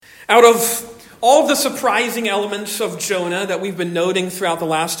Out of all of the surprising elements of Jonah that we've been noting throughout the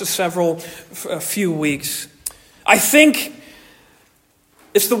last few weeks, I think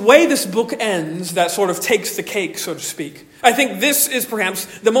it's the way this book ends that sort of takes the cake, so to speak. I think this is perhaps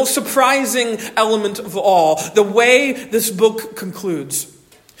the most surprising element of all, the way this book concludes.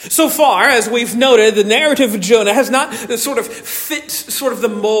 So far, as we've noted, the narrative of Jonah has not sort of fit the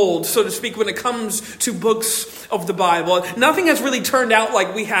mold, so to speak, when it comes to books of the Bible. Nothing has really turned out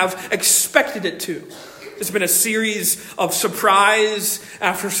like we have expected it to. It's been a series of surprise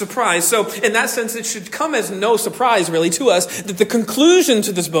after surprise. So in that sense, it should come as no surprise really to us that the conclusion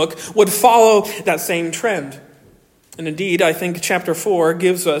to this book would follow that same trend. And indeed, I think chapter 4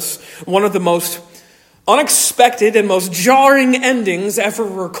 gives us one of the most unexpected and most jarring endings ever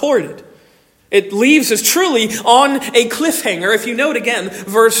recorded. It leaves us truly on a cliffhanger. If you note again,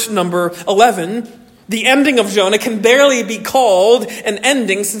 verse number 11, the ending of Jonah can barely be called an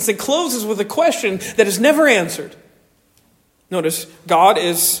ending since it closes with a question that is never answered. Notice, God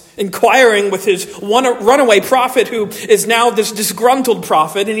is inquiring with his runaway prophet who is now this disgruntled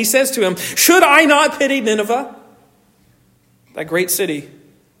prophet, and he says to him, "Should I not pity Nineveh, that great city,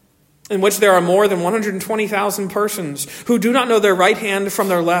 in which there are more than 120,000 persons who do not know their right hand from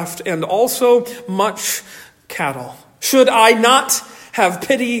their left, and also much cattle? Should I not have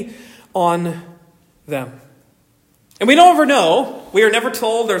pity on them?" And we don't ever know. We are never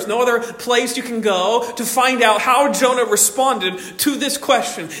told. There's no other place you can go to find out how Jonah responded to this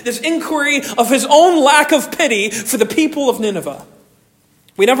question, this inquiry of his own lack of pity for the people of Nineveh.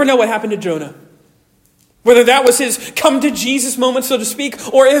 We never know what happened to Jonah. Whether that was his come to Jesus moment, so to speak,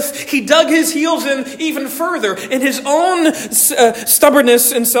 or if he dug his heels in even further in his own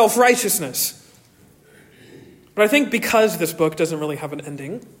stubbornness and self-righteousness. But I think because this book doesn't really have an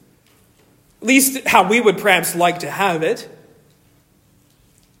ending, at least how we would perhaps like to have it,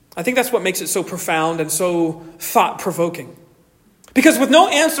 I think that's what makes it so profound and so thought-provoking. Because with no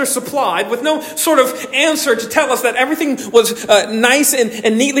answer supplied, with no sort of answer to tell us that everything was nice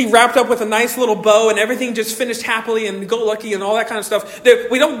and neatly wrapped up with a nice little bow and everything just finished happily and go-lucky and all that kind of stuff,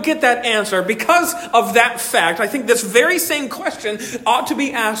 we don't get that answer. Because of that fact, I think this very same question ought to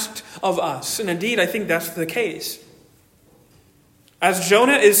be asked of us. And indeed, I think that's the case. As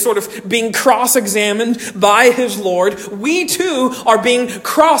Jonah is sort of being cross-examined by his Lord, we too are being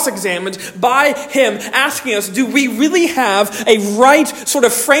cross-examined by him, asking us, do we really have a right sort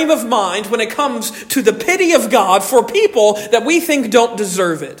of frame of mind when it comes to the pity of God for people that we think don't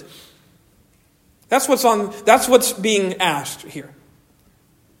deserve it? That's what's being asked here.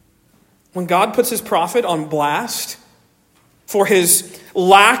 When God puts his prophet on blast for his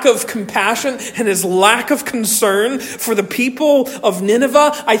lack of compassion and his lack of concern for the people of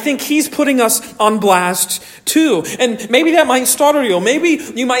Nineveh, I think he's putting us on blast too. And maybe that might startle you. Maybe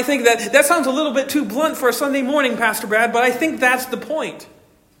you might think that sounds a little bit too blunt for a Sunday morning, Pastor Brad, but I think that's the point.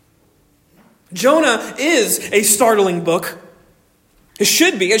 Jonah is a startling book. It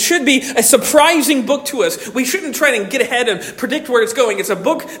should be a surprising book to us. We shouldn't try and get ahead and predict where it's going. It's a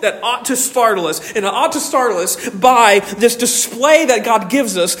book that ought to startle us. And it ought to startle us by this display that God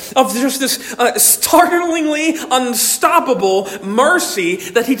gives us of just this startlingly unstoppable mercy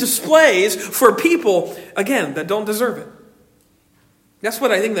that he displays for people, again, that don't deserve it. That's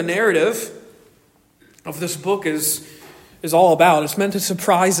what I think the narrative of this book is all about. It's meant to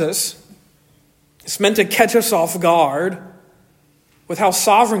surprise us. It's meant to catch us off guard with how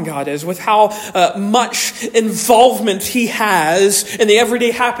sovereign God is, with how much involvement he has in the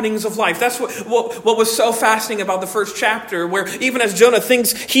everyday happenings of life. That's what was so fascinating about the first chapter, where even as Jonah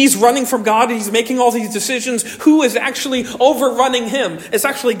thinks he's running from God, he's making all these decisions, who is actually overrunning him? It's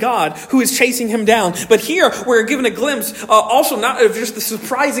actually God who is chasing him down. But here we're given a glimpse also not of just the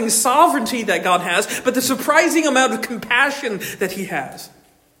surprising sovereignty that God has, but the surprising amount of compassion that he has.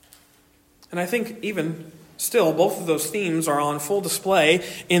 And I think even still, both of those themes are on full display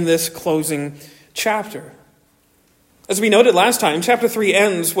in this closing chapter. As we noted last time, chapter 3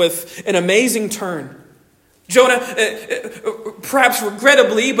 ends with an amazing turn. Jonah, perhaps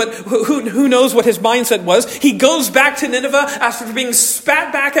regrettably, but who knows what his mindset was, he goes back to Nineveh after being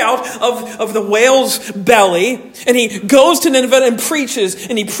spat back out of the whale's belly, and he goes to Nineveh and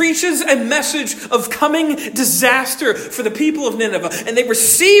he preaches a message of coming disaster for the people of Nineveh, and they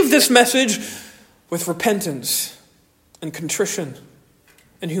receive this message with repentance and contrition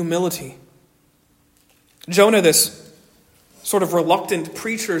and humility. Jonah, this sort of reluctant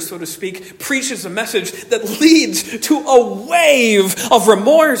preacher, so to speak, preaches a message that leads to a wave of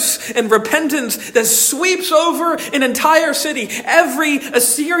remorse and repentance that sweeps over an entire city. Every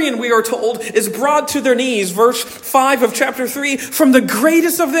Assyrian, we are told, is brought to their knees. Verse 5 of chapter 3, from the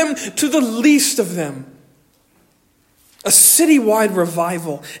greatest of them to the least of them. A citywide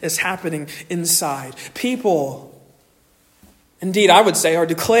revival is happening inside. People, indeed, I would say, are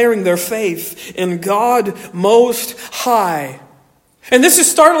declaring their faith in God Most High. And this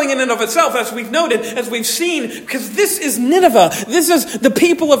is startling in and of itself, as we've noted, as we've seen, because this is Nineveh. This is the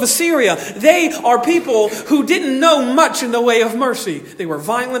people of Assyria. They are people who didn't know much in the way of mercy. They were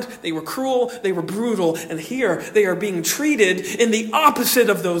violent, they were cruel, they were brutal, and here they are being treated in the opposite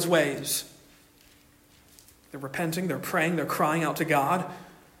of those ways. They're repenting, they're praying, they're crying out to God.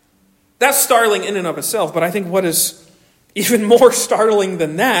 That's startling in and of itself, but I think what is even more startling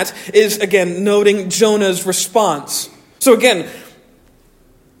than that is, again, noting Jonah's response. So again,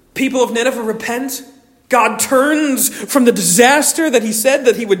 people of Nineveh repent. God turns from the disaster that he said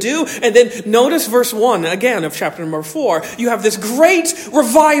that he would do. And then notice verse 1 again of chapter number 4. You have this great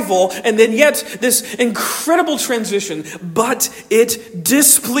revival and then yet this incredible transition. But it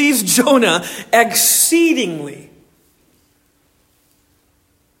displeased Jonah exceedingly.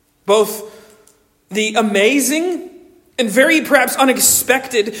 Both the amazing and very perhaps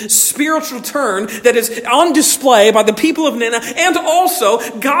unexpected spiritual turn that is on display by the people of Nineveh, and also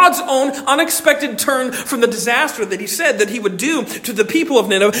God's own unexpected turn from the disaster that he said that he would do to the people of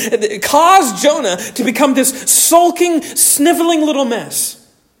Nineveh, it caused Jonah to become this sulking, sniveling little mess.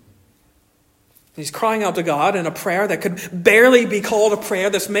 He's crying out to God in a prayer that could barely be called a prayer,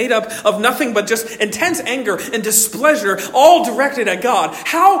 that's made up of nothing but just intense anger and displeasure, all directed at God.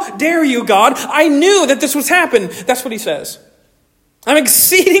 How dare you, God? I knew that this was happening. That's what he says. I'm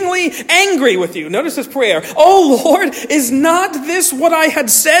exceedingly angry with you. Notice this prayer. Oh Lord, is not this what I had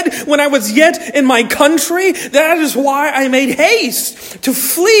said when I was yet in my country? That is why I made haste to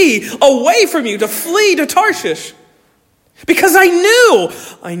flee away from you, to flee to Tarshish. Because I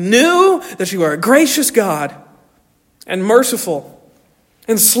knew that you are a gracious God and merciful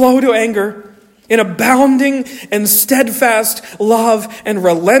and slow to anger and abounding in steadfast love and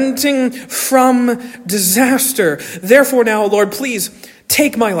relenting from disaster. Therefore now, Lord, please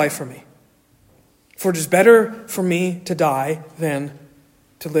take my life from me. For it is better for me to die than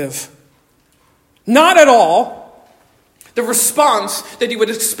to live. Not at all the response that you would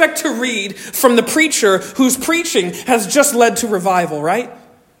expect to read from the preacher whose preaching has just led to revival, right?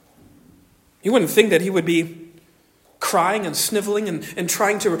 You wouldn't think that he would be crying and sniveling and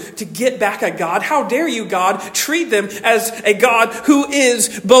trying to get back at God. How dare you, God, treat them as a God who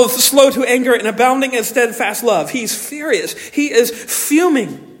is both slow to anger and abounding in steadfast love. He's furious. He is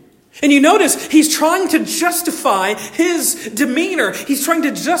fuming. And you notice he's trying to justify his demeanor. He's trying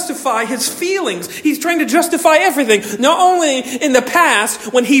to justify his feelings. He's trying to justify everything. Not only in the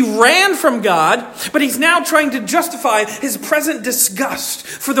past when he ran from God, but he's now trying to justify his present disgust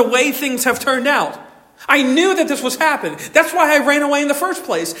for the way things have turned out. I knew that this was happening. That's why I ran away in the first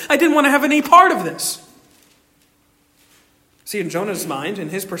place. I didn't want to have any part of this. See, in Jonah's mind, in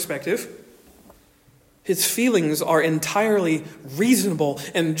his perspective, his feelings are entirely reasonable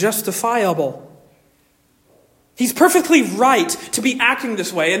and justifiable. He's perfectly right to be acting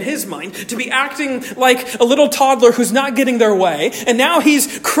this way in his mind, to be acting like a little toddler who's not getting their way. And now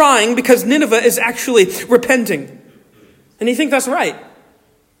he's crying because Nineveh is actually repenting. And you think that's right.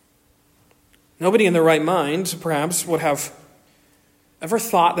 Nobody in their right mind, perhaps, would have ever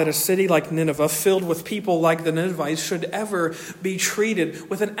thought that a city like Nineveh, filled with people like the Ninevites, should ever be treated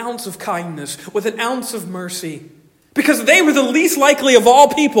with an ounce of kindness, with an ounce of mercy. Because they were the least likely of all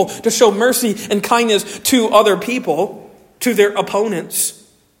people to show mercy and kindness to other people, to their opponents.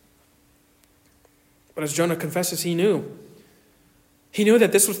 But as Jonah confesses, he knew. He knew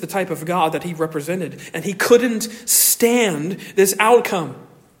that this was the type of God that he represented. And he couldn't stand this outcome.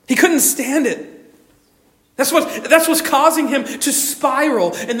 He couldn't stand it. That's what's causing him to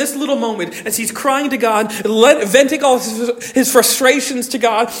spiral in this little moment as he's crying to God, venting all his frustrations to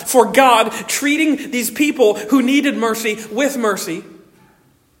God, for God treating these people who needed mercy with mercy.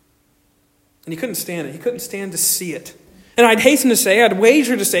 And he couldn't stand it. He couldn't stand to see it. And I'd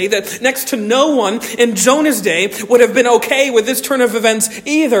wager to say that next to no one in Jonah's day would have been okay with this turn of events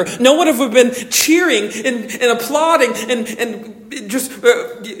either. No one would have been cheering and applauding and just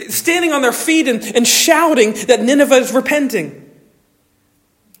standing on their feet and shouting that Nineveh is repenting.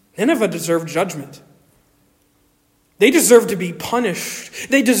 Nineveh deserved judgment. They deserved to be punished.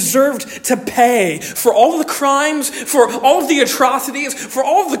 They deserved to pay for all of the crimes, for all of the atrocities, for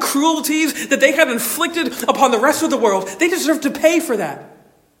all of the cruelties that they had inflicted upon the rest of the world. They deserve to pay for that.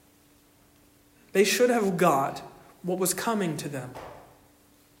 They should have got what was coming to them.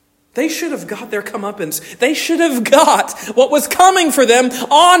 They should have got their comeuppance. They should have got what was coming for them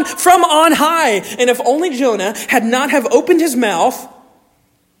from on high. And if only Jonah had not have opened his mouth,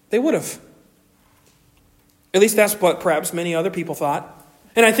 they would have. At least that's what perhaps many other people thought.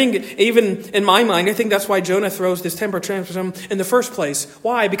 And I think, even in my mind, I think that's why Jonah throws this temper tantrum in the first place.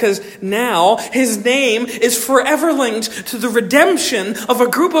 Why? Because now his name is forever linked to the redemption of a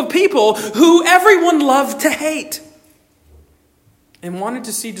group of people who everyone loved to hate and wanted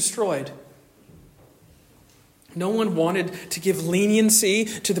to see destroyed. No one wanted to give leniency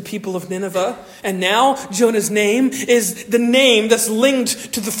to the people of Nineveh. And now Jonah's name is the name that's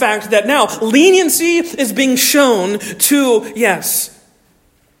linked to the fact that now leniency is being shown to, yes,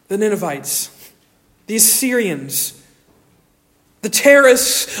 the Ninevites, the Assyrians, the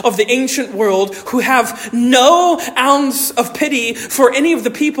terrorists of the ancient world who have no ounce of pity for any of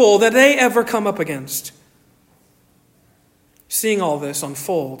the people that they ever come up against. Seeing all this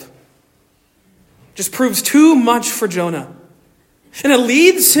unfold just proves too much for Jonah. And it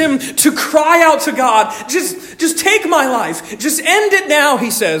leads him to cry out to God, just take my life. Just end it now,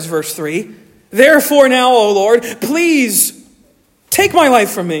 he says, verse 3. Therefore now, O Lord, please take my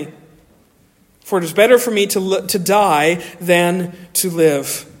life from me. For it is better for me to die than to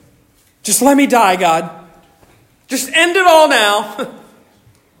live. Just let me die, God. Just end it all now.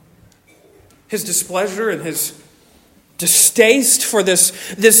 His displeasure and his distaste for this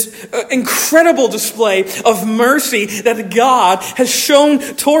incredible display of mercy that God has shown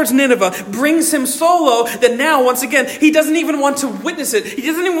towards Nineveh brings him so low that now, once again, he doesn't even want to witness it. He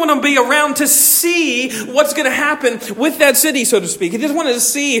doesn't even want to be around to see what's going to happen with that city, so to speak. He just wanted to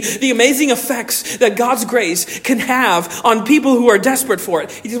see the amazing effects that God's grace can have on people who are desperate for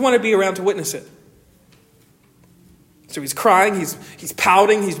it. He just wanted to be around to witness it. So he's crying, he's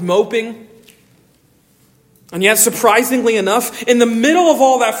pouting, he's moping. And yet, surprisingly enough, in the middle of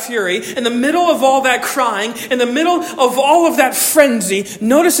all that fury, in the middle of all that crying, in the middle of all of that frenzy,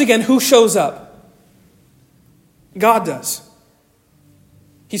 notice again who shows up. God does.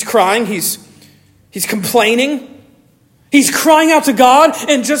 He's crying, he's complaining, he's crying out to God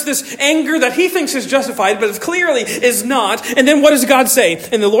in just this anger that he thinks is justified, but it clearly is not. And then what does God say?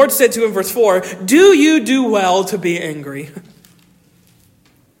 And the Lord said to him, verse 4, do you do well to be angry?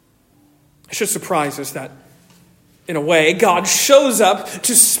 It should surprise us that, in a way, God shows up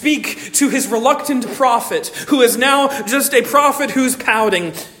to speak to his reluctant prophet, who is now just a prophet who's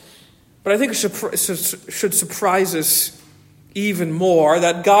pouting. But I think it should surprise us even more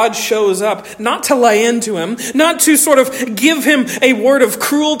that God shows up not to lay into him, not to sort of give him a word of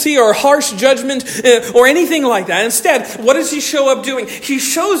cruelty or harsh judgment or anything like that. Instead, what does he show up doing? He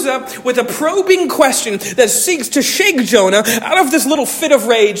shows up with a probing question that seeks to shake Jonah out of this little fit of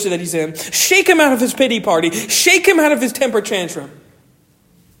rage that he's in. Shake him out of his pity party. Shake him out of his temper tantrum.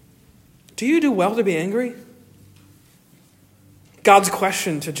 Do you do well to be angry? God's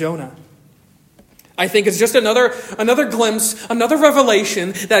question to Jonah, I think, it's just another glimpse, another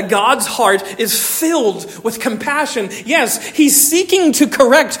revelation that God's heart is filled with compassion. Yes, he's seeking to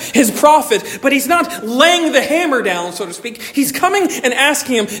correct his prophet, but he's not laying the hammer down, so to speak. He's coming and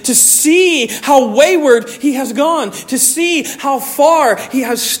asking him to see how wayward he has gone, to see how far he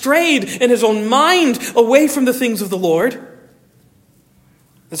has strayed in his own mind away from the things of the Lord.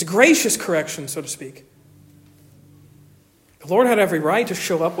 It's a gracious correction, so to speak. The Lord had every right to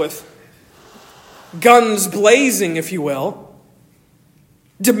show up with guns blazing, if you will,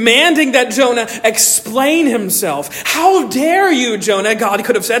 demanding that Jonah explain himself. How dare you, Jonah, God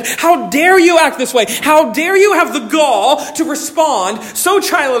could have said. How dare you act this way? How dare you have the gall to respond so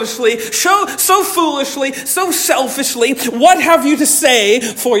childishly, so foolishly, so selfishly? What have you to say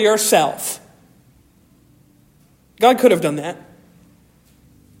for yourself? God could have done that.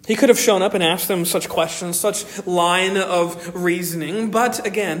 He could have shown up and asked them such questions, such line of reasoning. But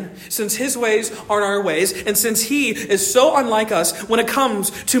again, since his ways aren't our ways, and since he is so unlike us when it comes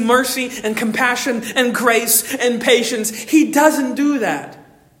to mercy and compassion and grace and patience, he doesn't do that.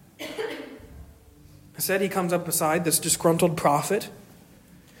 Instead, he comes up beside this disgruntled prophet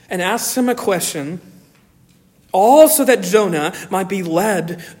and asks him a question, all so that Jonah might be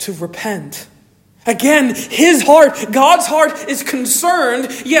led to repent. Again, his heart, God's heart, is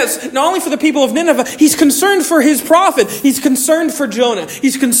concerned, yes, not only for the people of Nineveh, he's concerned for his prophet. He's concerned for Jonah.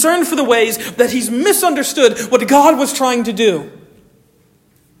 He's concerned for the ways that he's misunderstood what God was trying to do.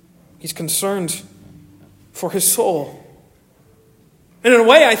 He's concerned for his soul. And in a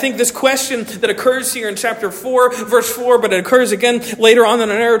way, I think this question that occurs here in chapter 4, verse 4, but it occurs again later on in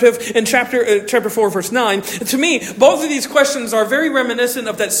the narrative in chapter 4, verse 9. To me, both of these questions are very reminiscent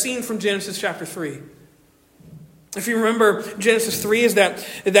of that scene from Genesis chapter 3. If you remember, Genesis 3 is that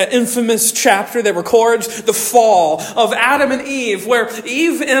infamous chapter that records the fall of Adam and Eve, where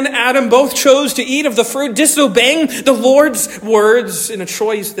Eve and Adam both chose to eat of the fruit, disobeying the Lord's words in a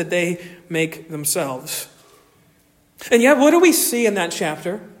choice that they make themselves. And yet, what do we see in that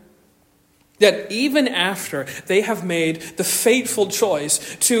chapter? That even after they have made the fateful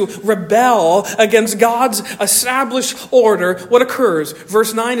choice to rebel against God's established order, what occurs?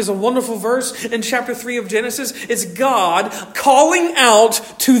 Verse 9 is a wonderful verse in chapter 3 of Genesis. It's God calling out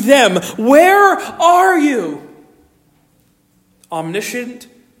to them, "Where are you?" Omniscient,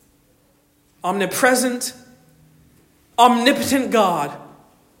 omnipresent, omnipotent God.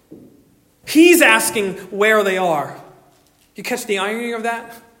 He's asking where they are. You catch the irony of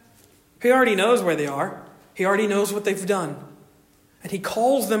that? He already knows where they are. He already knows what they've done. And he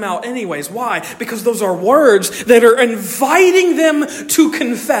calls them out anyways. Why? Because those are words that are inviting them to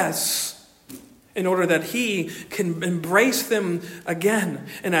confess in order that he can embrace them again.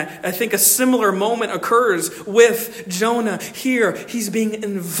 And I think a similar moment occurs with Jonah here. He's being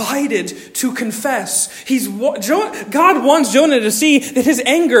invited to confess. God wants Jonah to see that his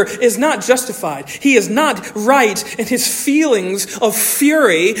anger is not justified. He is not right in his feelings of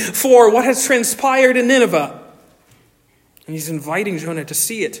fury for what has transpired in Nineveh. And he's inviting Jonah to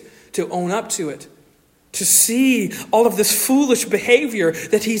see it, to own up to it, to see all of this foolish behavior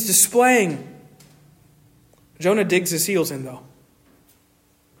that he's displaying. Jonah digs his heels in, though.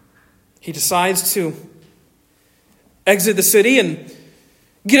 He decides to exit the city and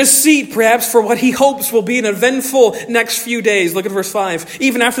get a seat, perhaps, for what he hopes will be an eventful next few days. Look at verse 5.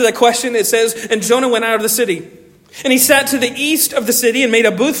 Even after that question, it says, "And Jonah went out of the city. And he sat to the east of the city and made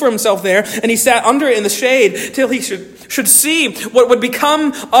a booth for himself there. And he sat under it in the shade till he should see what would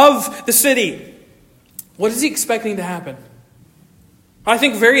become of the city." What is he expecting to happen? I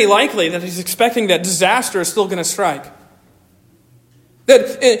think very likely that he's expecting that disaster is still going to strike.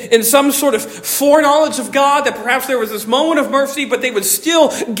 That in some sort of foreknowledge of God, that perhaps there was this moment of mercy, but they would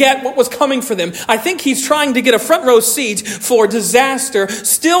still get what was coming for them. I think he's trying to get a front row seat for disaster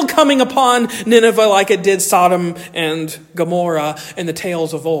still coming upon Nineveh like it did Sodom and Gomorrah in the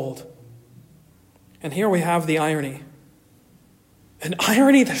tales of old. And here we have the irony. An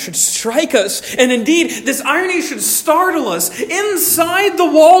irony that should strike us. And indeed, this irony should startle us. Inside the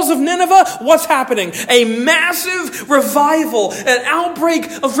walls of Nineveh, what's happening? A massive revival, an outbreak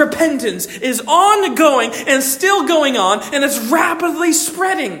of repentance is ongoing and still going on, and it's rapidly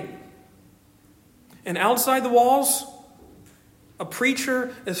spreading. And outside the walls, a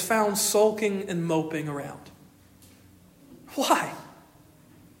preacher is found sulking and moping around. Why?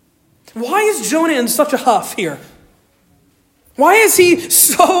 Why is Jonah in such a huff here? Why is he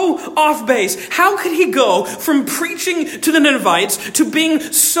so off base? How could he go from preaching to the Ninevites to being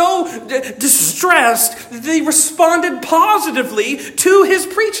so distressed that they responded positively to his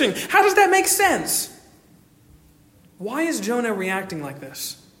preaching? How does that make sense? Why is Jonah reacting like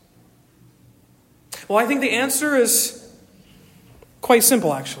this? Well, I think the answer is quite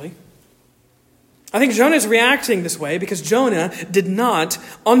simple, actually. I think Jonah is reacting this way because Jonah did not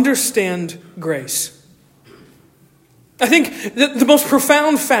understand grace. I think the most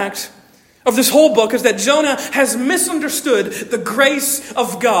profound fact of this whole book is that Jonah has misunderstood the grace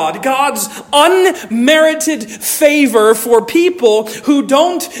of God, God's unmerited favor for people who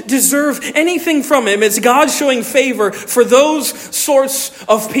don't deserve anything from him. It's God showing favor for those sorts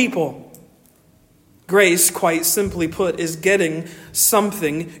of people. Grace, quite simply put, is getting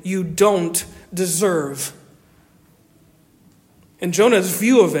something you don't deserve. And Jonah's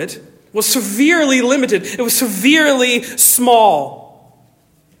view of it was severely limited. It was severely small.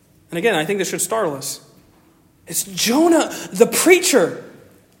 And again, I think this should startle us. It's Jonah, the preacher.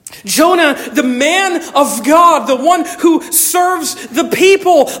 Jonah, the man of God, the one who serves the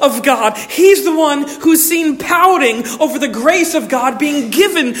people of God. He's the one who's seen pouting over the grace of God being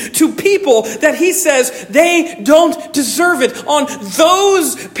given to people that he says they don't deserve it. On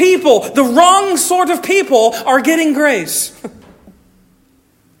those people, the wrong sort of people, are getting grace.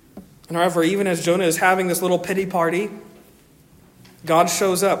 And however, even as Jonah is having this little pity party, God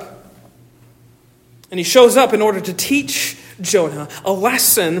shows up. And he shows up in order to teach Jonah a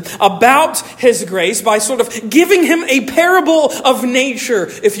lesson about his grace by sort of giving him a parable of nature,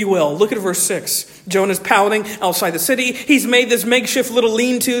 if you will. Look at verse 6. Jonah's pouting outside the city. He's made this makeshift little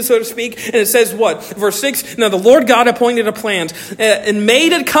lean-to, so to speak. And it says what? Verse 6, "Now the Lord God appointed a plant and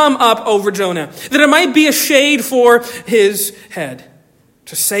made it come up over Jonah, that it might be a shade for his head.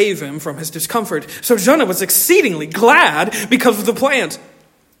 to save him from his discomfort. So Jonah was exceedingly glad because of the plant.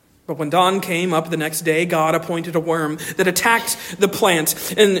 But when dawn came up the next day, God appointed a worm that attacked the plant,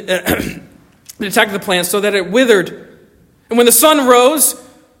 and it attacked the plant so that it withered. And when the sun rose,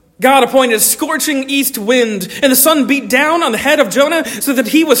 God appointed a scorching east wind, and the sun beat down on the head of Jonah so that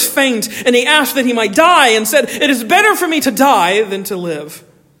he was faint, and he asked that he might die, and said, "It is better for me to die than to live."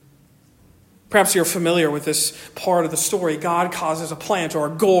 Perhaps you're familiar with this part of the story. God causes a plant or a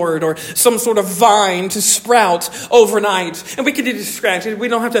gourd or some sort of vine to sprout overnight. And we can get distracted. We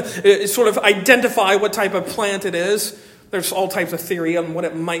don't have to sort of identify what type of plant it is. There's all types of theory on what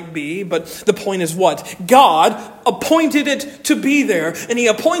it might be. But the point is what? God appointed it to be there. And he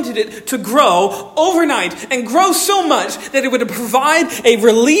appointed it to grow overnight and grow so much that it would provide a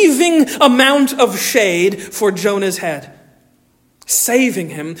relieving amount of shade for Jonah's head, saving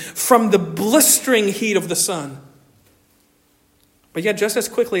him from the blistering heat of the sun. But yet, just as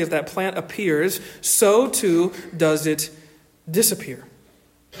quickly as that plant appears, so too does it disappear.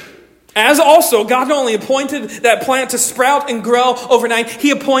 As also, God not only appointed that plant to sprout and grow overnight, he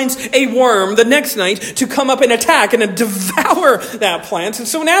appoints a worm the next night to come up and attack and devour that plant. And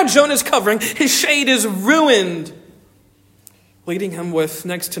so now Jonah's covering, his shade is ruined, leaving him with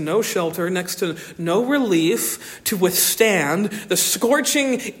next to no shelter, next to no relief to withstand the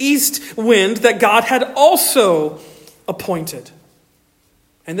scorching east wind that God had also appointed.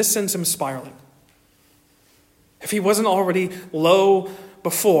 And this sends him spiraling. If he wasn't already low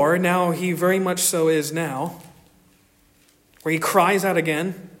before, now he very much so is now, where he cries out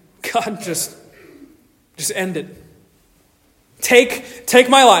again, "God, just end it. Take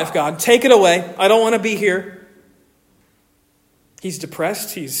my life, God. Take it away. I don't want to be here." He's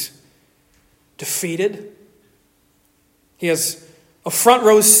depressed. He's defeated. He has a front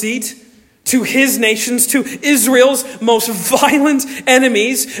row seat to his nations, to Israel's most violent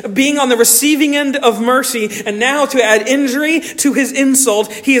enemies, being on the receiving end of mercy. And now, to add injury to his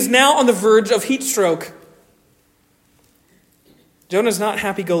insult, he is now on the verge of heat stroke. Jonah's not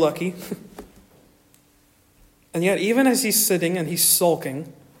happy-go-lucky. And yet, even as he's sitting and he's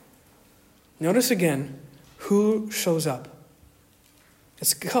sulking, notice again who shows up.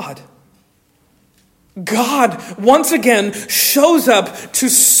 It's God. God once again shows up to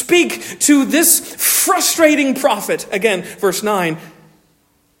speak to this frustrating prophet. Again, verse 9.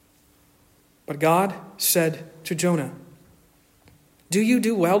 But God said to Jonah, "Do you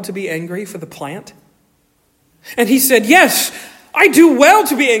do well to be angry for the plant?" And he said, "Yes, I do well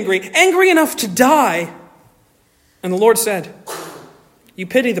to be angry enough to die." And the Lord said, "You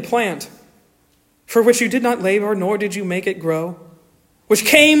pity the plant, for which you did not labor, nor did you make it grow, which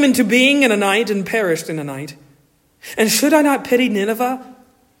came into being in a night and perished in a night. And should I not pity Nineveh,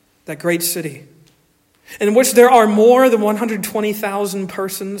 that great city, in which there are more than 120,000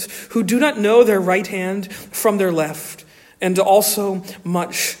 persons who do not know their right hand from their left, and also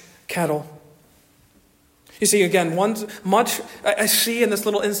much cattle?" You see, again, I see in this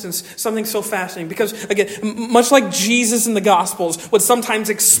little instance something so fascinating, because, again, much like Jesus in the Gospels would sometimes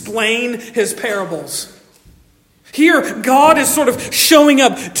explain his parables, here, God is sort of showing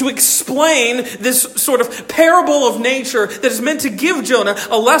up to explain this sort of parable of nature that is meant to give Jonah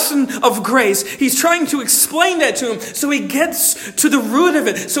a lesson of grace. He's trying to explain that to him so he gets to the root of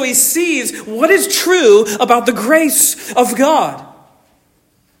it, so he sees what is true about the grace of God.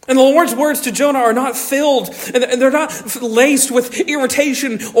 And the Lord's words to Jonah are not filled, and they're not laced with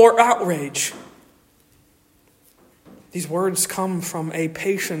irritation or outrage. These words come from a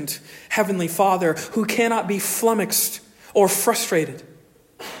patient heavenly Father who cannot be flummoxed or frustrated.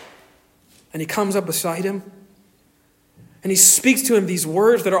 And he comes up beside him, and he speaks to him these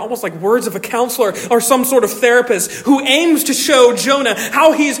words that are almost like words of a counselor or some sort of therapist who aims to show Jonah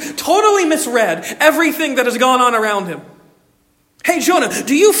how he's totally misread everything that has gone on around him. Hey, Jonah,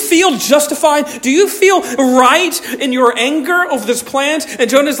 do you feel justified? Do you feel right in your anger over this plant? And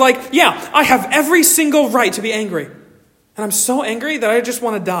Jonah's like, "Yeah, I have every single right to be angry. And I'm so angry that I just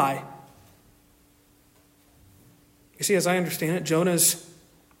want to die." You see, as I understand it, Jonah's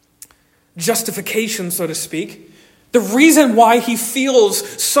justification, so to speak, the reason why he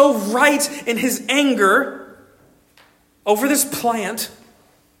feels so right in his anger over this plant,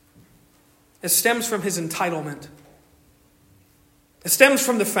 it stems from his entitlement. It stems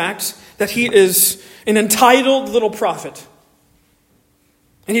from the fact that he is an entitled little prophet.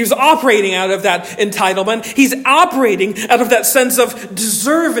 And he was operating out of that entitlement. He's operating out of that sense of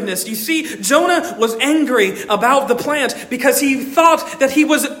deservedness. You see, Jonah was angry about the plant because he thought that he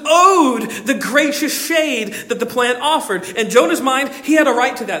was owed the gracious shade that the plant offered. In Jonah's mind, he had a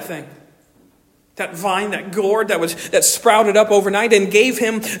right to that thing. that vine, that gourd that sprouted up overnight and gave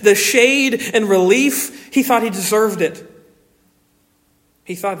him the shade and relief, he thought he deserved it.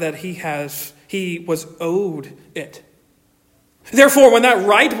 He thought that he was owed it. Therefore, when that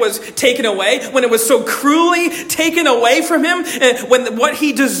right was taken away, when it was so cruelly taken away from him, when what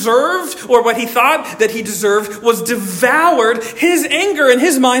he deserved, or what he thought that he deserved, was devoured, his anger in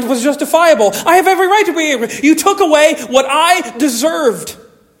his mind was justifiable. I have every right to be angry. You took away what I deserved.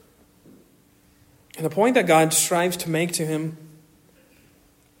 And the point that God strives to make to him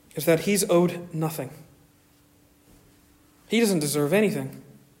is that he's owed nothing. He doesn't deserve anything.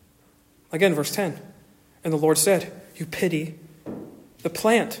 Again, verse 10. And the Lord said, you pity the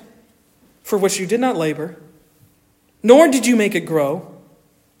plant for which you did not labor, nor did you make it grow,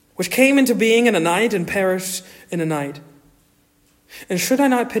 which came into being in a night and perished in a night. And should I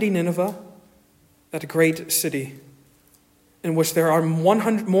not pity Nineveh, that great city, in which there are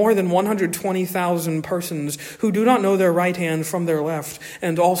more than 120,000 persons who do not know their right hand from their left,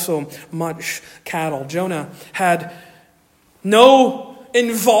 and also much cattle? Jonah had no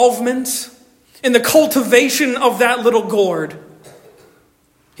involvement in the cultivation of that little gourd.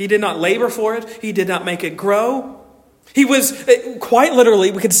 He did not labor for it. He did not make it grow. He was, quite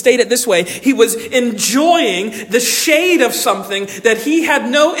literally, we could state it this way, he was enjoying the shade of something that he had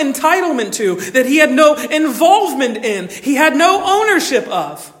no entitlement to, that he had no involvement in, he had no ownership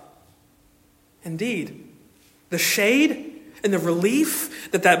of. Indeed, the shade and the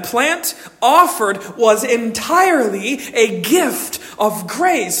relief that plant offered was entirely a gift of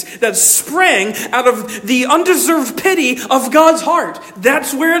grace that sprang out of the undeserved pity of God's heart.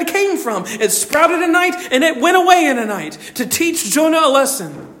 That's where it came from. It sprouted a night and it went away in a night to teach Jonah a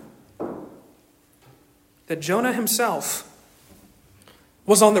lesson. That Jonah himself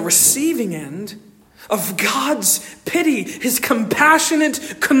was on the receiving end of God's pity, his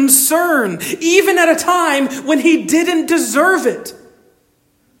compassionate concern, even at a time when he didn't deserve it.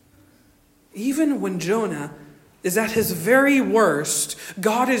 Even when Jonah is at his very worst,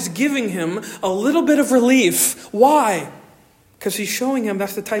 God is giving him a little bit of relief. Why? Because he's showing him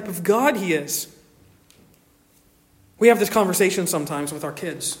that's the type of God he is. We have this conversation sometimes with our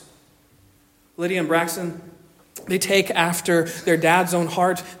kids. Lydia and Braxton, they take after their dad's own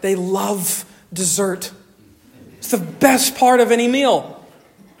heart. They love dessert. It's the best part of any meal.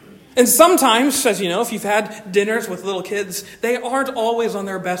 And sometimes, as you know, if you've had dinners with little kids, they aren't always on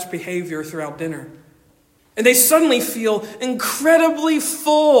their best behavior throughout dinner. And they suddenly feel incredibly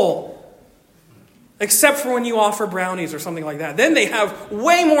full. Except for when you offer brownies or something like that. Then they have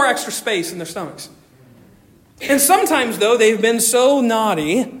way more extra space in their stomachs. And sometimes, though, they've been so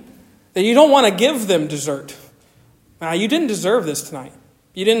naughty that you don't want to give them dessert. You didn't deserve this tonight.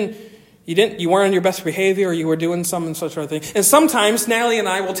 You weren't on your best behavior, or you were doing some and such sort of thing. And sometimes Natalie and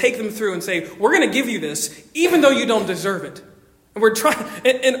I will take them through and say, we're going to give you this, even though you don't deserve it.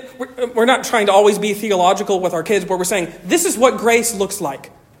 And we're not trying to always be theological with our kids, but we're saying, this is what grace looks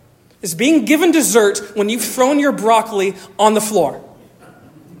like. It's being given dessert when you've thrown your broccoli on the floor.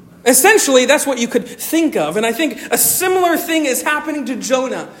 Essentially, that's what you could think of. And I think a similar thing is happening to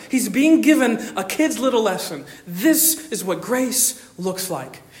Jonah. He's being given a kid's little lesson. This is what grace looks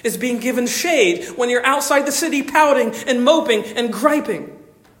like. It's being given shade when you're outside the city pouting and moping and griping.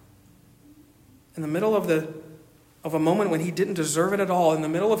 In the middle of a moment when he didn't deserve it at all, in the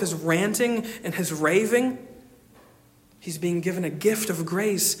middle of his ranting and his raving, he's being given a gift of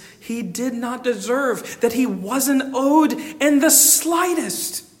grace he did not deserve, that he wasn't owed in the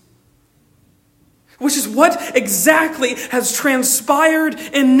slightest. Which is what exactly has transpired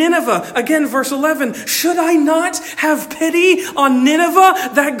in Nineveh. Again, verse 11. Should I not have pity on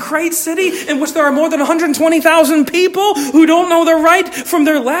Nineveh, that great city in which there are more than 120,000 people who don't know their right from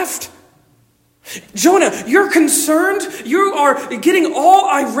their left? Jonah, you're concerned. You are getting all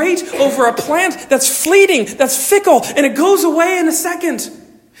irate over a plant that's fleeting, that's fickle, and it goes away in a second.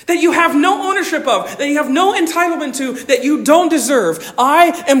 That you have no ownership of, that you have no entitlement to, that you don't deserve. I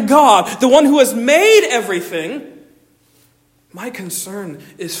am God, the one who has made everything. My concern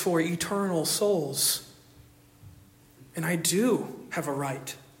is for eternal souls. And I do have a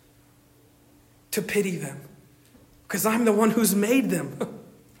right to pity them, because I'm the one who's made them.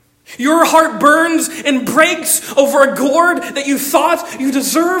 Your heart burns and breaks over a gourd that you thought you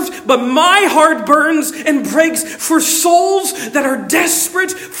deserved, but my heart burns and breaks for souls that are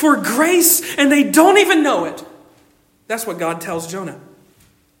desperate for grace and they don't even know it. That's what God tells Jonah.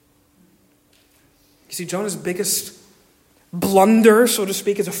 You see, Jonah's biggest blunder, so to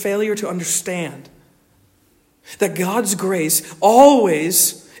speak, is a failure to understand that God's grace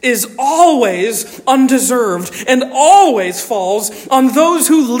always is always undeserved and always falls on those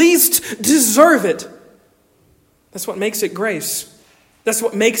who least deserve it. That's what makes it grace. That's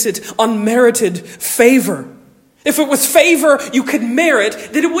what makes it unmerited favor. If it was favor you could merit,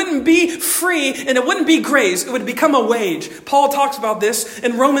 then it wouldn't be free and it wouldn't be grace. It would become a wage. Paul talks about this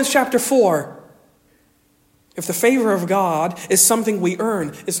in Romans chapter 4. If the favor of God is something we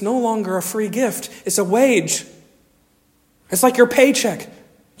earn, it's no longer a free gift. It's a wage. It's like your paycheck.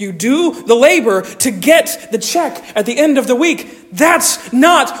 You do the labor to get the check at the end of the week. That's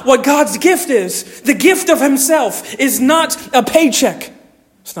not what God's gift is. The gift of himself is not a paycheck.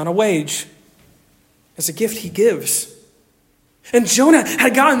 It's not a wage. It's a gift he gives. And Jonah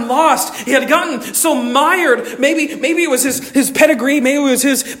had gotten lost. He had gotten so mired. Maybe it was his pedigree. Maybe it was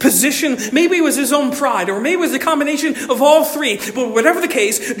his position. Maybe it was his own pride. Or maybe it was a combination of all three. But whatever the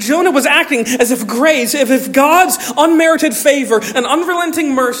case, Jonah was acting as if grace, if God's unmerited favor and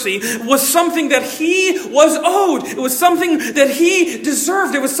unrelenting mercy was something that he was owed. It was something that he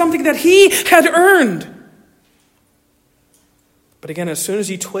deserved. It was something that he had earned. But again, as soon as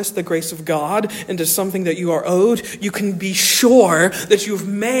you twist the grace of God into something that you are owed, you can be sure that you've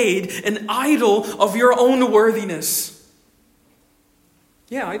made an idol of your own worthiness.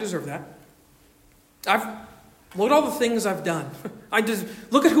 Yeah, I deserve that. Look at all the things I've done.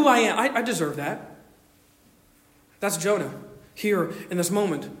 Look at who I am. I deserve that. That's Jonah here in this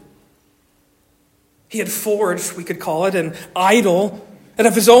moment. He had forged, we could call it, an idol out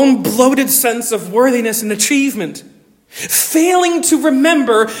of his own bloated sense of worthiness and achievement, failing to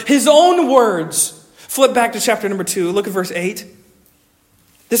remember his own words. Flip back to chapter number 2. Look at verse 8.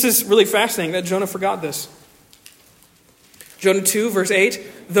 This is really fascinating that Jonah forgot this. Jonah 2, verse 8.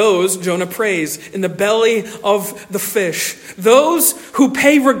 Those, Jonah prays, in the belly of the fish. Those who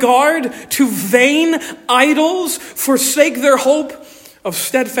pay regard to vain idols forsake their hope of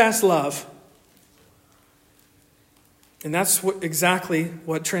steadfast love. And that's exactly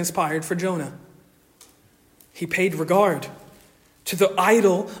what transpired for Jonah. He paid regard to the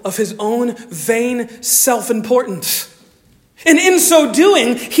idol of his own vain self-importance. And in so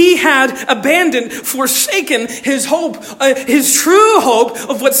doing, he had abandoned, forsaken his hope, his true hope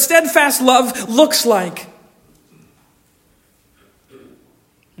of what steadfast love looks like.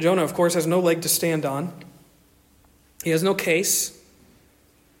 Jonah, of course, has no leg to stand on. He has no case.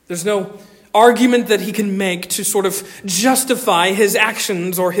 There's no argument that he can make to sort of justify his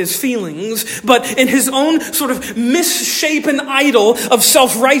actions or his feelings, but in his own sort of misshapen idol of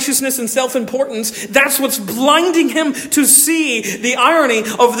self-righteousness and self-importance, that's what's blinding him to see the irony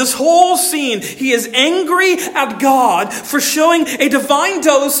of this whole scene. He is angry at God for showing a divine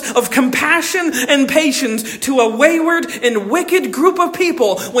dose of compassion and patience to a wayward and wicked group of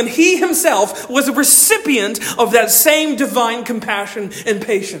people when he himself was a recipient of that same divine compassion and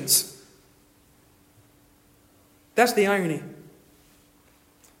patience. That's the irony.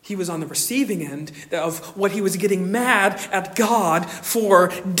 He was on the receiving end of what he was getting mad at God for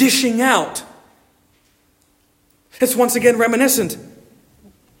dishing out. It's once again reminiscent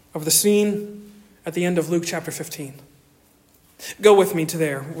of the scene at the end of Luke chapter 15. Go with me to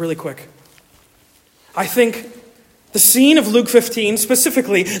there really quick. I think the scene of Luke 15,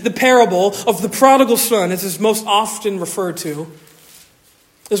 specifically the parable of the prodigal son, as is most often referred to,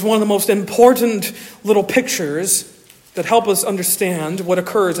 is one of the most important little pictures that help us understand what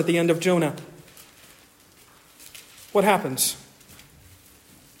occurs at the end of Jonah. What happens?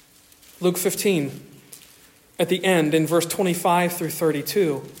 Luke 15, at the end, in verse 25 through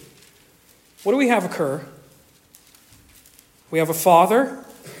 32. What do we have occur? We have a father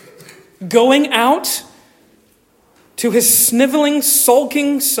going out to his sniveling,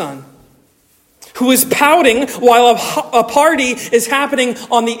 sulking son, who is pouting while a party is happening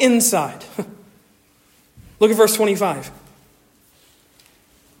on the inside. Look at verse 25.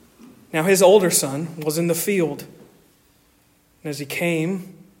 Now his older son was in the field. And as he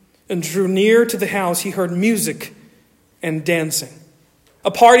came and drew near to the house, he heard music and dancing.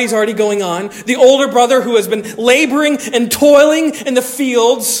 A party's already going on. The older brother, who has been laboring and toiling in the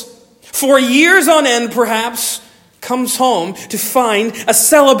fields for years on end perhaps, comes home to find a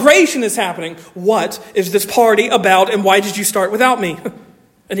celebration is happening. What is this party about, and why did you start without me?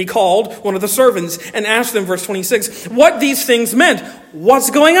 And he called one of the servants and asked them, verse 26, what these things meant.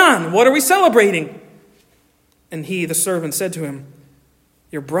 What's going on? What are we celebrating? And he, the servant, said to him,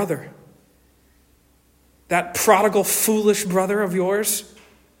 your brother, that prodigal, foolish brother of yours,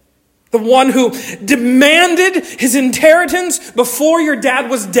 the one who demanded his inheritance before your dad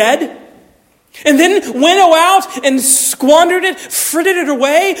was dead, and then went out and squandered it, frittered it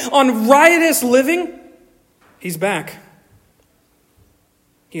away on riotous living. He's back.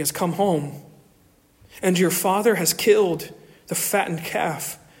 he has come home, and your father has killed the fattened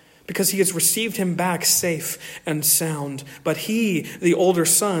calf because he has received him back safe and sound. But he, the older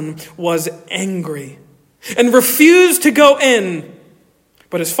son, was angry and refused to go in.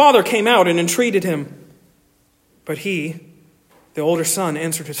 But his father came out and entreated him. But he, the older son,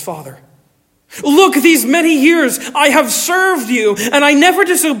 answered his father, Look, these many years I have served you, and I never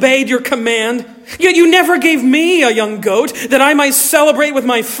disobeyed your command. Yet you never gave me a young goat that I might celebrate with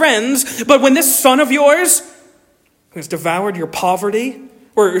my friends. But when this son of yours, who has devoured your devoured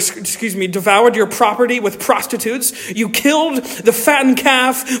your property with prostitutes, you killed the fattened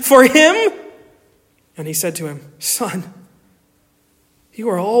calf for him? And he said to him, Son, you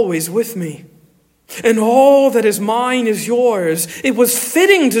are always with me, and all that is mine is yours. It was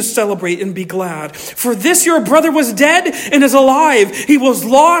fitting to celebrate and be glad. For this your brother was dead and is alive. He was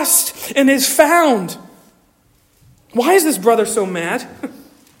lost and is found. Why is this brother so mad?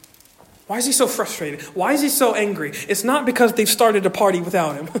 Why is he so frustrated? Why is he so angry? It's not because they've started a party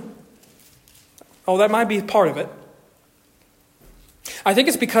without him. Oh, that might be part of it. I think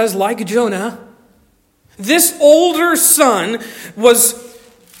it's because, like Jonah, this older son was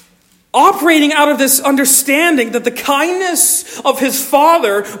operating out of this understanding that the kindness of his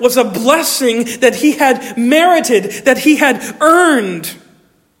father was a blessing that he had merited, that he had earned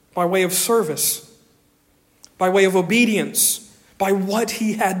by way of service, by way of obedience, by what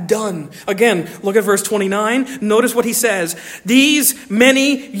he had done. Again, look at verse 29. Notice what he says. These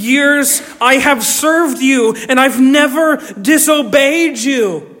many years I have served you, and I've never disobeyed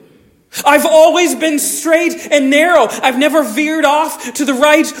you. I've always been straight and narrow. I've never veered off to the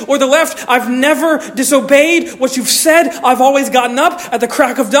right or the left. I've never disobeyed what you've said. I've always gotten up at the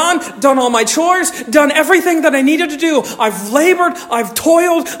crack of dawn, done all my chores, done everything that I needed to do. I've labored, I've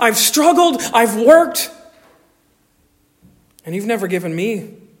toiled, I've struggled, I've worked. And you've never given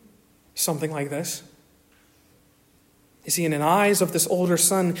me something like this. You see, in the eyes of this older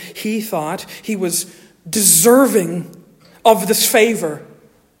son, he thought he was deserving of this favor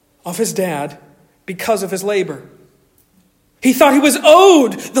of his dad because of his labor. He thought he was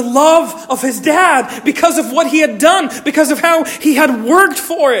owed the love of his dad because of what he had done, because of how he had worked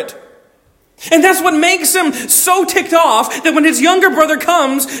for it. And that's what makes him so ticked off that when his younger brother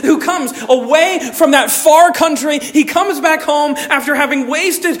who comes away from that far country, he comes back home after having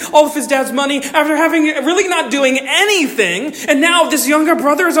wasted all of his dad's money, after having really not doing anything. And now this younger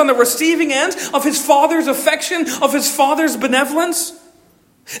brother is on the receiving end of his father's affection, of his father's benevolence.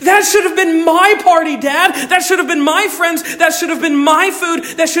 That should have been my party, Dad. That should have been my friends. That should have been my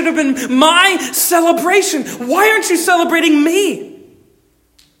food. That should have been my celebration. Why aren't you celebrating me?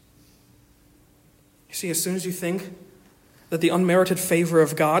 You see, as soon as you think that the unmerited favor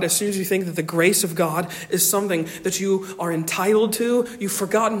of God, as soon as you think that the grace of God is something that you are entitled to, you've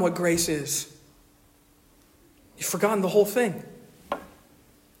forgotten what grace is. You've forgotten the whole thing.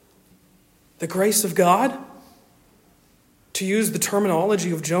 The grace of God, to use the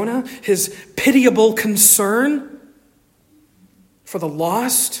terminology of Jonah, his pitiable concern for the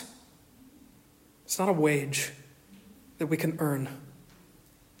lost, it's not a wage that we can earn.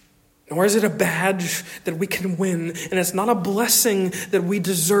 Nor is it a badge that we can win, and it's not a blessing that we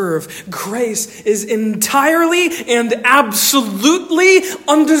deserve. Grace is entirely and absolutely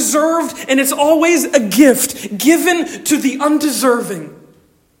undeserved, and it's always a gift given to the undeserving.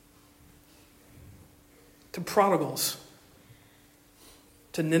 To prodigals,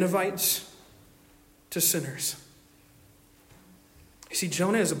 to Ninevites, to sinners. You see,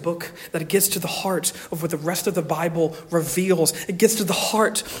 Jonah is a book that gets to the heart of what the rest of the Bible reveals. It gets to the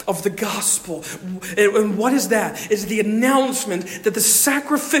heart of the gospel. And what is that? It's the announcement that the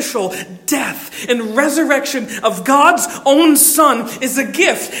sacrificial death and resurrection of God's own Son is a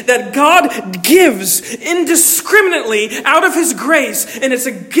gift that God gives indiscriminately out of his grace. And it's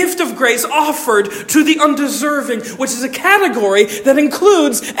a gift of grace offered to the undeserving, which is a category that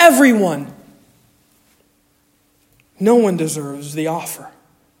includes everyone. No one deserves the offer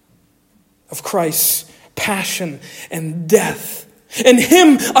of Christ's passion and death, and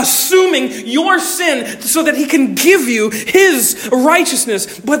him assuming your sin so that he can give you his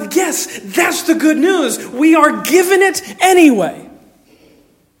righteousness. But yes, that's the good news. We are given it anyway,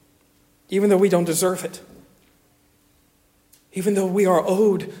 even though we don't deserve it, even though we are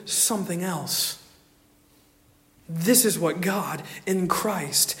owed something else. This is what God in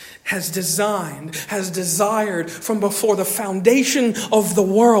Christ has designed, has desired from before the foundation of the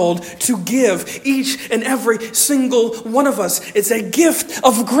world to give each and every single one of us. It's a gift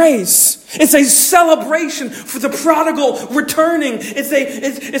of grace. It's a celebration for the prodigal returning.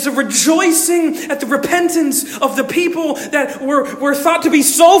 It's a rejoicing at the repentance of the people that were thought to be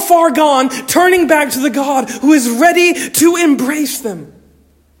so far gone, turning back to the God who is ready to embrace them.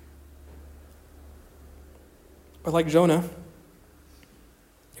 But like Jonah,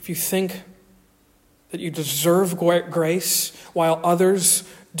 if you think that you deserve grace while others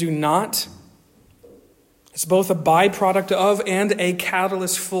do not, it's both a byproduct of and a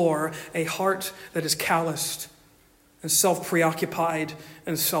catalyst for a heart that is calloused and self-preoccupied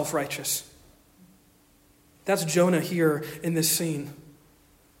and self-righteous. That's Jonah here in this scene.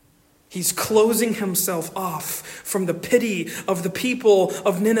 He's closing himself off from the pity of the people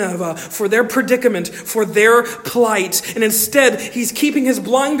of Nineveh for their predicament, for their plight. And instead, he's keeping his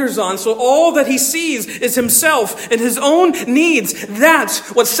blinders on. So all that he sees is himself and his own needs.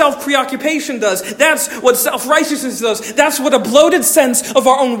 That's what self-preoccupation does. That's what self-righteousness does. That's what a bloated sense of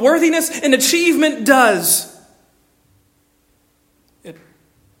our own worthiness and achievement does. It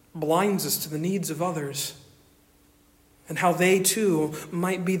blinds us to the needs of others, and how they too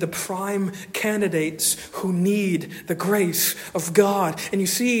might be the prime candidates who need the grace of God. And you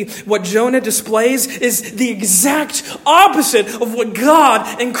see, what Jonah displays is the exact opposite of what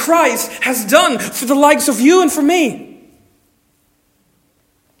God in Christ has done for the likes of you and for me.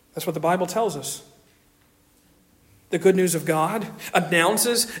 That's what the Bible tells us. The good news of God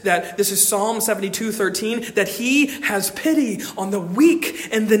announces that, this is Psalm 72:13, that he has pity on the weak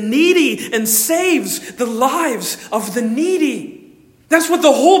and the needy and saves the lives of the needy. That's what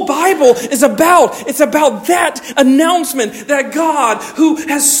the whole Bible is about. It's about that announcement that God, who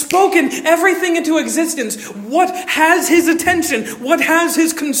has spoken everything into existence, what has his attention, what has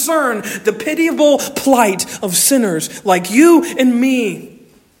his concern? The pitiable plight of sinners like you and me.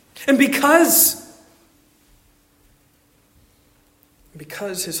 And because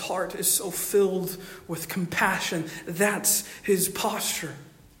his heart is so filled with compassion, that's his posture.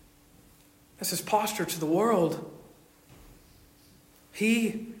 That's his posture to the world.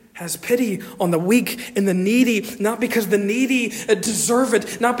 He has pity on the weak and the needy, not because the needy deserve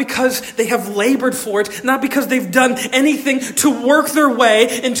it, not because they have labored for it, not because they've done anything to work their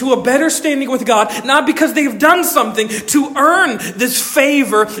way into a better standing with God, not because they've done something to earn this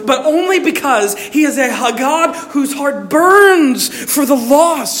favor, but only because he is a God whose heart burns for the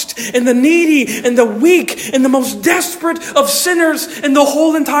lost and the needy and the weak and the most desperate of sinners in the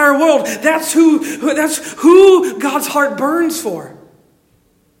whole entire world. That's who God's heart burns for.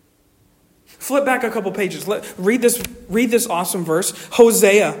 Flip back a couple pages. Read this awesome verse.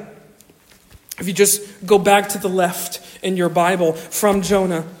 Hosea. If you just go back to the left in your Bible from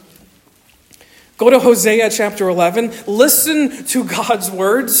Jonah. Go to Hosea chapter 11. Listen to God's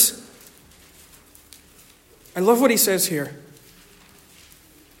words. I love what he says here.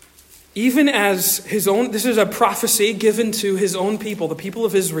 Even as his own, this is a prophecy given to his own people, the people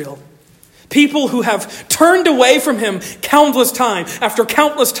of Israel. People who have turned away from him countless time after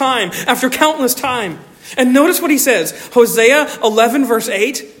countless time after countless time. And notice what he says. Hosea 11 verse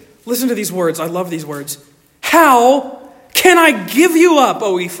 8. Listen to these words. I love these words. How can I give you up,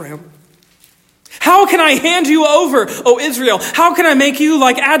 O Ephraim? How can I hand you over, O Israel? How can I make you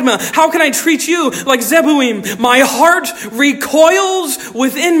like Admah? How can I treat you like Zeboim? My heart recoils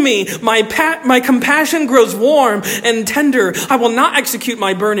within me. My compassion grows warm and tender. I will not execute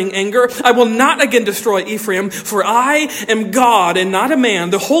my burning anger. I will not again destroy Ephraim, for I am God and not a man,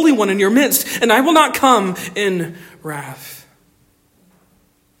 the Holy One in your midst, and I will not come in wrath.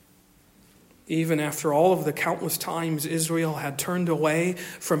 Even after all of the countless times Israel had turned away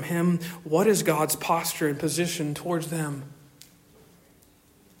from him, what is God's posture and position towards them?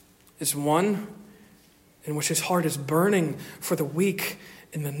 It's one in which his heart is burning for the weak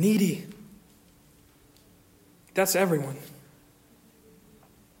and the needy. That's everyone.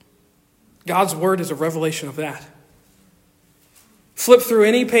 God's word is a revelation of that. Flip through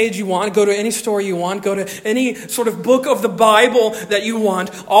any page you want, go to any story you want, go to any sort of book of the Bible that you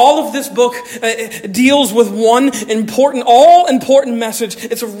want. All of this book deals with one all-important message.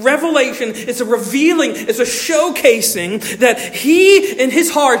 It's a revelation, it's a revealing, it's a showcasing that he in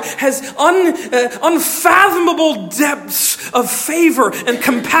his heart has unfathomable depths of favor and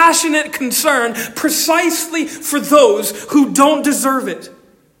compassionate concern precisely for those who don't deserve it.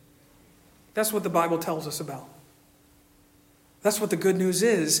 That's what the Bible tells us about. That's what the good news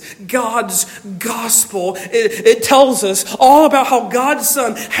is. God's gospel, it tells us all about how God's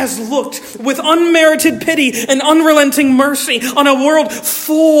Son has looked with unmerited pity and unrelenting mercy on a world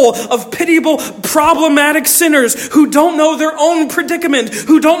full of pitiable, problematic sinners who don't know their own predicament,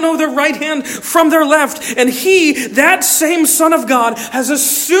 who don't know their right hand from their left. And he, that same Son of God, has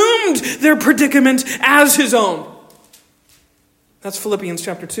assumed their predicament as his own. That's Philippians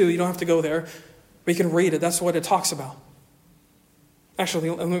chapter 2. You don't have to go there, but you can read it. That's what it talks about. Actually,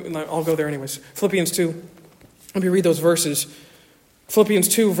 I'll go there anyways. Philippians 2. Let me read those verses. Philippians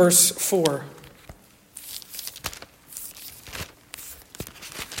 2, verse 4.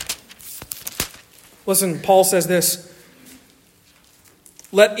 Listen, Paul says this.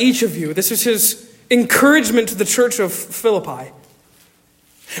 Let each of you, this is his encouragement to the church of Philippi.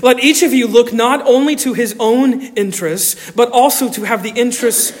 Let each of you look not only to his own interests, but also to the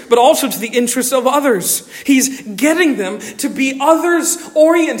interests of others. He's getting them to be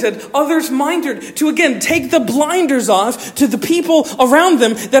others-oriented, others-minded, to again take the blinders off to the people around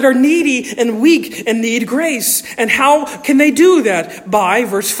them that are needy and weak and need grace. And how can they do that? By,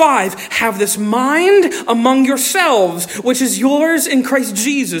 verse 5, have this mind among yourselves, which is yours in Christ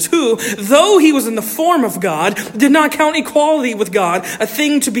Jesus, who, though he was in the form of God, did not count equality with God a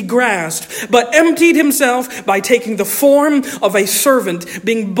thing to be grasped, but emptied himself by taking the form of a servant,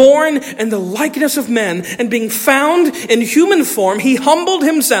 being born in the likeness of men, and being found in human form, he humbled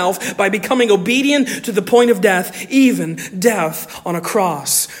himself by becoming obedient to the point of death, even death on a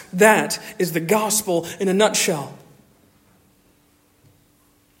cross. That is the gospel in a nutshell.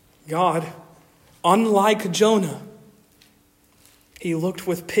 God, unlike Jonah, he looked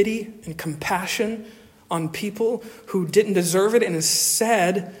with pity and compassion on people who didn't deserve it, and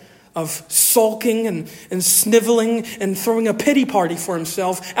instead of sulking and sniveling and throwing a pity party for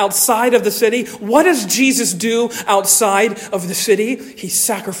himself outside of the city, what does Jesus do outside of the city? He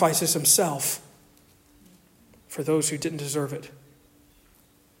sacrifices himself for those who didn't deserve it,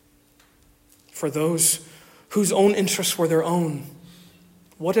 for those whose own interests were their own.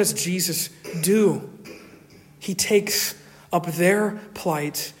 What does Jesus do? He takes up their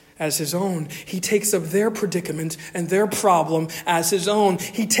plight as his own. He takes up their predicament and their problem as his own.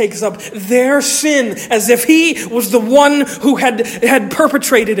 He takes up their sin as if he was the one who had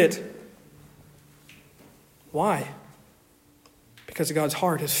perpetrated it. Why? Because God's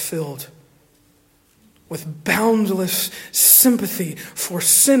heart is filled with boundless sympathy for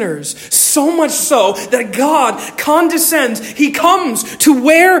sinners, so much so that God condescends. He comes to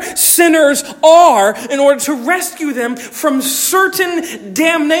where sinners are in order to rescue them from certain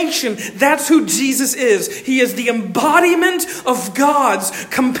damnation. That's who Jesus is. He is the embodiment of God's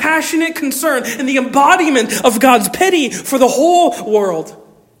compassionate concern and the embodiment of God's pity for the whole world.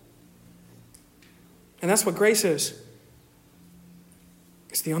 And that's what grace is.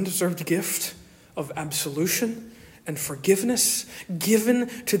 It's the undeserved gift of absolution and forgiveness given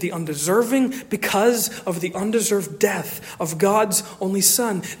to the undeserving because of the undeserved death of God's only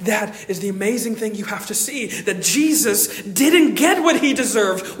Son. That is the amazing thing you have to see, that Jesus didn't get what he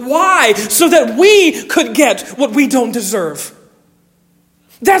deserved. Why? So that we could get what we don't deserve.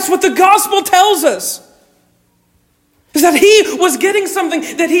 That's what the gospel tells us. Is that he was getting something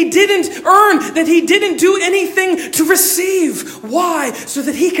that he didn't earn, that he didn't do anything to receive. Why? So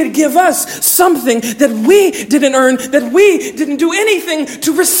that he could give us something that we didn't earn, that we didn't do anything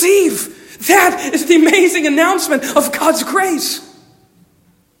to receive. That is the amazing announcement of God's grace.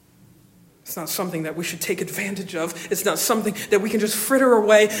 It's not something that we should take advantage of. It's not something that we can just fritter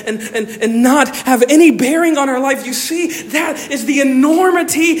away and not have any bearing on our life. You see, that is the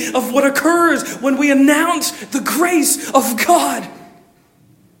enormity of what occurs when we announce the grace of God.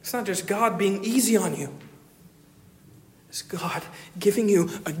 It's not just God being easy on you. It's God giving you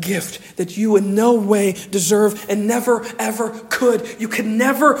a gift that you in no way deserve and never, ever could. You could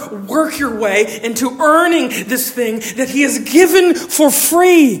never work your way into earning this thing that he has given for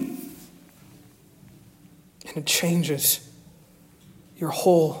free. And it changes your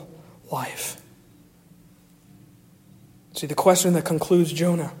whole life. See, the question that concludes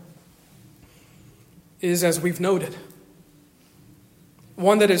Jonah is, as we've noted,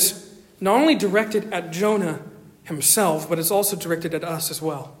 one that is not only directed at Jonah himself, but it's also directed at us as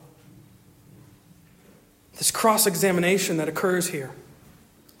well. This cross-examination that occurs here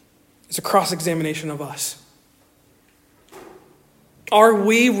is a cross-examination of us. Are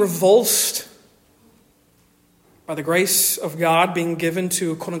we revulsed by the grace of God being given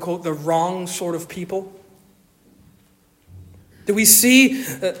to, quote unquote, the wrong sort of people? Do we see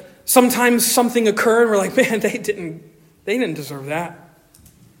sometimes something occur and we're like, man, they didn't deserve that?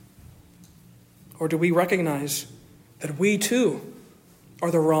 Or do we recognize that we too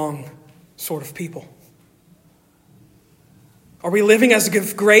are the wrong sort of people? Are we living as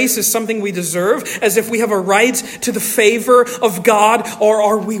if grace is something we deserve, as if we have a right to the favor of God, or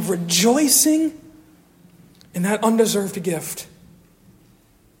are we rejoicing in that undeserved gift?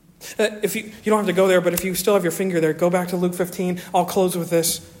 If you don't have to go there, but if you still have your finger there, go back to Luke 15. I'll close with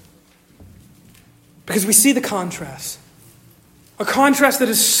this. Because we see the contrast. A contrast that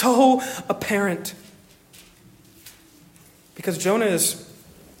is so apparent. Because Jonah is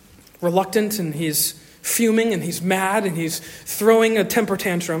reluctant and he's fuming and he's mad and he's throwing a temper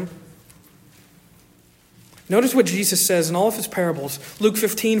tantrum. Notice what Jesus says in all of his parables. Luke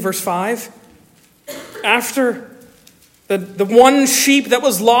 15, verse 5. After the one sheep that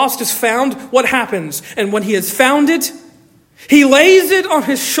was lost is found, what happens? And when he has found it, he lays it on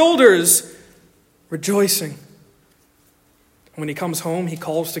his shoulders, rejoicing. When he comes home, he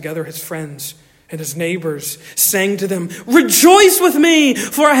calls together his friends and his neighbors, saying to them, "Rejoice with me,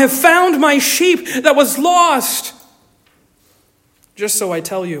 for I have found my sheep that was lost." Just so I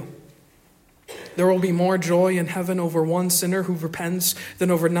tell you, there will be more joy in heaven over one sinner who repents than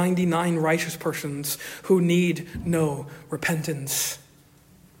over 99 righteous persons who need no repentance.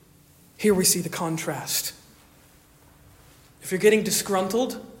 Here we see the contrast. If you're getting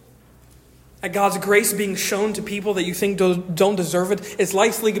disgruntled at God's grace being shown to people that you think don't deserve it, it's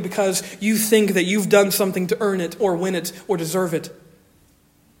likely because you think that you've done something to earn it or win it or deserve it.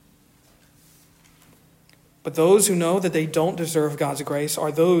 But those who know that they don't deserve God's grace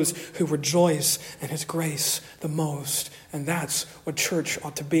are those who rejoice in his grace the most. And that's what church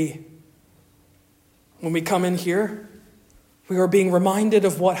ought to be. When we come in here, we are being reminded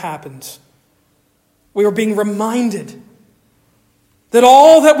of what happens. We are being reminded that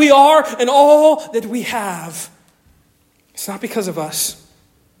all that we are and all that we have, it's not because of us.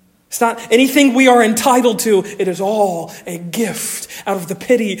 It's not anything we are entitled to. It is all a gift out of the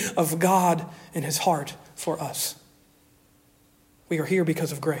pity of God in his heart for us. We are here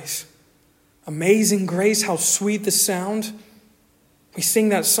because of grace. Amazing grace, how sweet the sound. We sing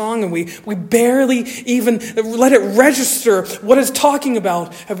that song and we barely even let it register what it's talking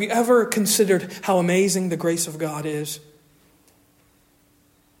about. Have you ever considered how amazing the grace of God is?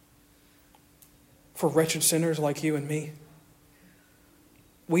 For wretched sinners like you and me.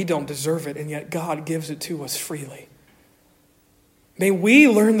 We don't deserve it, and yet God gives it to us freely. May we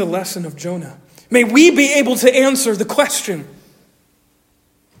learn the lesson of Jonah. May we be able to answer the question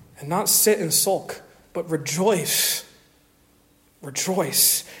and not sit and sulk, but rejoice.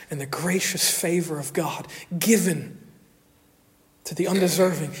 Rejoice in the gracious favor of God given to the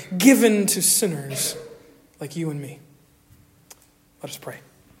undeserving, given to sinners like you and me. Let us pray.